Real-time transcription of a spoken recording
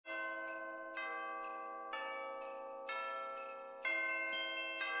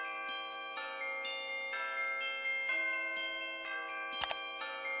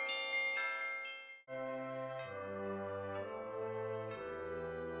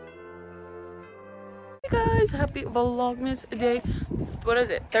guys, happy Vlogmas day. What is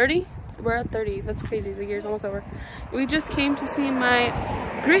it, 30? We're at 30. That's crazy. The year's almost over. We just came to see my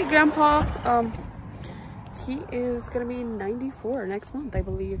great grandpa. He is gonna be 94 next month, I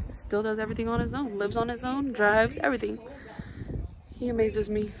believe. Still does everything on his own, lives on his own, drives, everything. He amazes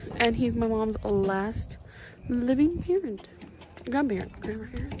me. And he's my mom's last living grandparent.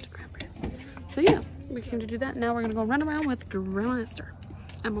 So yeah, we came to do that. Now we're gonna go run around with Grandma Esther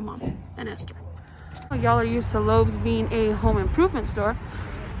and my mom and Esther. Y'all are used to Lowe's being a home improvement store,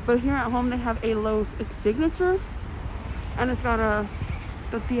 but here at home they have a Lowe's signature, and it's got a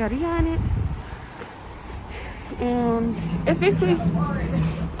tortilleria in it, and it's basically,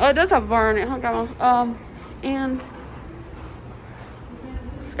 oh, it does have a bar in it, huh, Grandma? And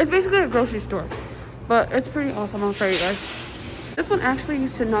it's basically a grocery store, but it's pretty awesome. I'll show you guys. This one actually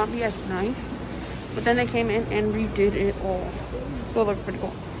used to not be as nice, but then they came in and redid it all, so it looks pretty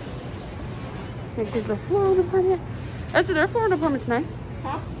cool. This is the floral department. So their floral department's nice.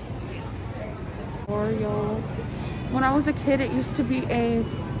 Huh? Or y'all, when I was a kid, it used to be a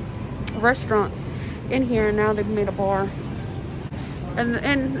restaurant in here, and now they've made a bar. And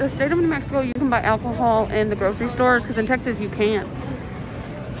in the state of New Mexico, you can buy alcohol in the grocery stores, because in Texas you can't.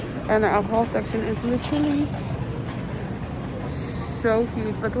 And their alcohol section is literally so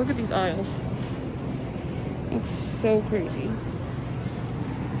huge. Like, look at these aisles. It's so crazy.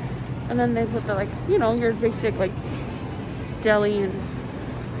 And then they put the, like, you know, your basic, like, deli and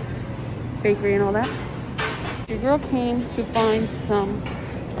bakery and all that. Your girl came to find some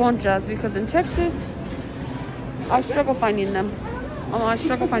conchas, because in Texas, I struggle finding them. Oh, I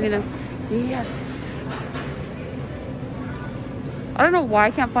struggle finding them. Yes. I don't know why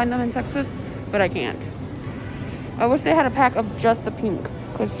I can't find them in Texas, but I can't. I wish they had a pack of just the pink,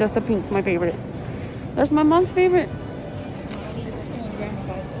 because just the pink's my favorite. There's my mom's favorite.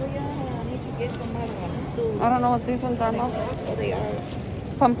 I don't know what these ones are, Mom. They are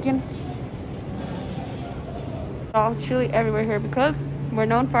Pumpkin. All chili everywhere here, because we're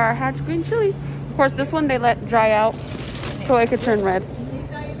known for our hatch green chili. Of course, this one they let dry out so it could turn red.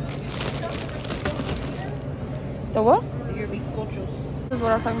 The what? your bizcochos. This is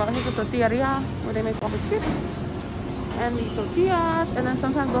what I was talking about. Here's the tortilleria, where they make all the chips and the tortillas, and then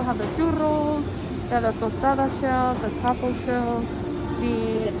sometimes they'll have the churros, they have the tostada shells, the taco shells,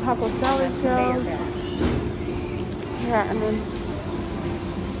 the taco salad shells. Yeah, and then,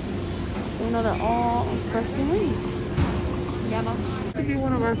 you know, they're all freshly made. Yeah, no. This would be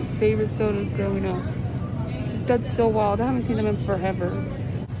one of our favorite sodas growing up. That's so wild. I haven't seen them in forever.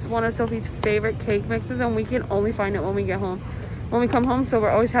 It's one of Sophie's favorite cake mixes, and we can only find it when we get home. When we come home, so we're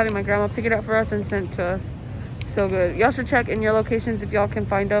always having my grandma pick it up for us and send it to us. So good. Y'all should check in your locations if y'all can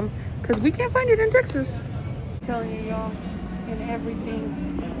find them, because we can't find it in Texas. I'm telling you, y'all, and everything.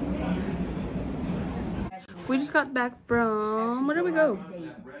 We just got back from, where did we go?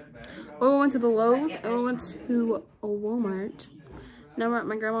 Well, we went to the Lowe's and we went to a Walmart. Now we're at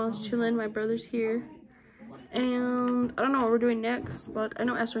my grandma's chilling. My brother's here. And I don't know what we're doing next, but I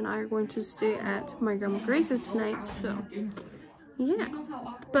know Esther and I are going to stay at my grandma Grace's tonight, so yeah.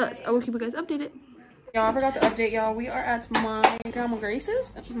 But I will keep you guys updated. Y'all, I forgot to update y'all. We are at my grandma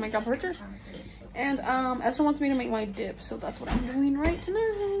Grace's, my grandpa Richard. And Esther wants me to make my dip, so that's what I'm doing right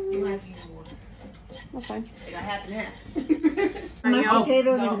tonight. That's fine. I got half and half. Mashed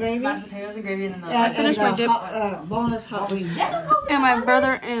potatoes and gravy. Mashed potatoes and gravy, and then I finished my dip. Boneless hot wings. And my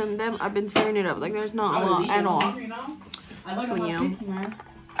brother and them, I've been tearing it up. Like, there's not a lot at all. So yeah.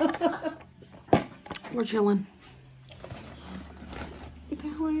 We're chilling. What the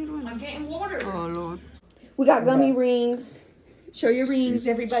hell are you doing? I'm getting water. Oh Lord. We got gummy rings. Show your rings,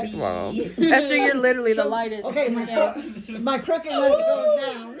 everybody. Esther, you're literally the lightest. Okay, my crooked leg goes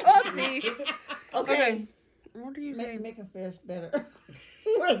down. Oh, see. Okay. What are you saying? Make a fist better.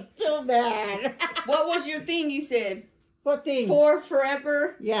 We're still bad. What was your thing you said? What thing? For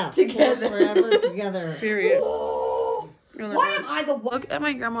forever. Yeah. Together. Forever together. Period. Why am I the one? Look at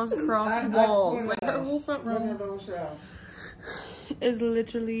my grandma's cross walls. Like, her whole front room is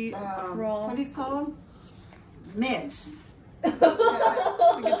literally cross. What do you call them? Mitts.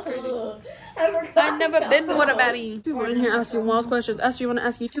 It's crazy. I've never been with a baddie. People in here asking wild questions. Esther, you want to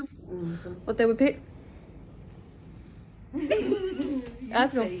ask you too? What they would pick?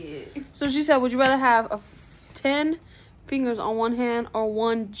 Ask them. So she said, would you rather have 10 fingers on one hand or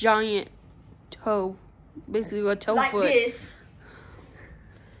one giant toe? Basically a toe like foot. This.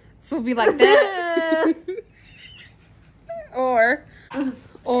 So it'd be like that.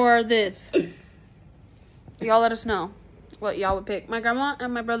 or this. Y'all let us know what y'all would pick. My grandma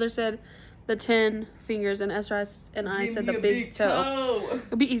and my brother said the 10 fingers, and Esther and I said the big toe.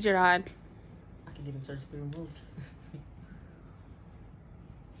 It'd be easier to hide. it even starts to be removed.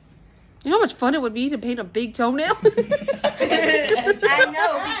 You know how much fun it would be to paint a big toenail? I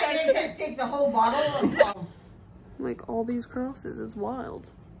know, because You can't take the whole bottle. Like all these crosses is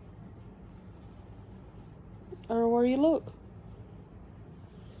wild. I don't know where you look.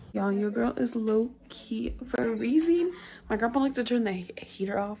 Y'all, your girl is low-key freezing. My grandpa likes to turn the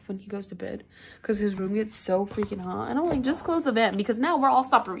heater off when he goes to bed because his room gets so freaking hot. And I'm like, just close the vent because now we're all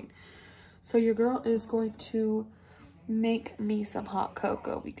suffering. So your girl is going to make me some hot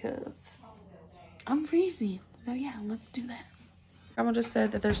cocoa because I'm freezing. So yeah, let's do that. Grandma just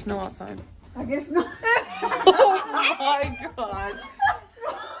said that there's snow outside. I guess not. Oh my god.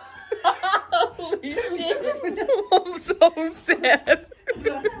 Holy shit. I'm so sad.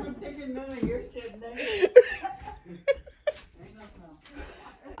 I'm taking none of your shit now.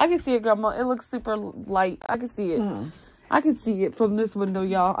 I can see it, Grandma. It looks super light. I can see it. I can see it from this window,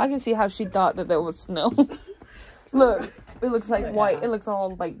 y'all. I can see how she thought that there was snow. Look, it looks like white. It looks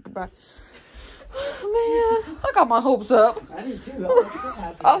all like brown. Man, I got my hopes up. I did too.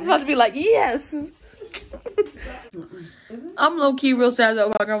 I was about to be like, yes. I'm low-key real sad that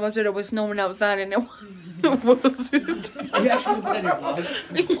my grandma said it was snowing outside and it wasn't. You actually put in your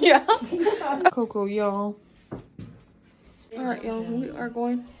vlog? Yeah. Cocoa, y'all. Alright, y'all. We are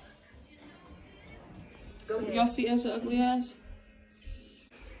going. Y'all see us ugly ass?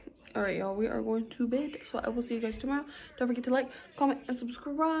 Alright, y'all. We are going to bed. So I will see you guys tomorrow. Don't forget to like, comment, and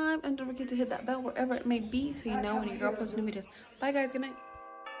subscribe. And don't forget to hit that bell wherever it may be so you know when your girl posts new videos. Bye, guys. Good night.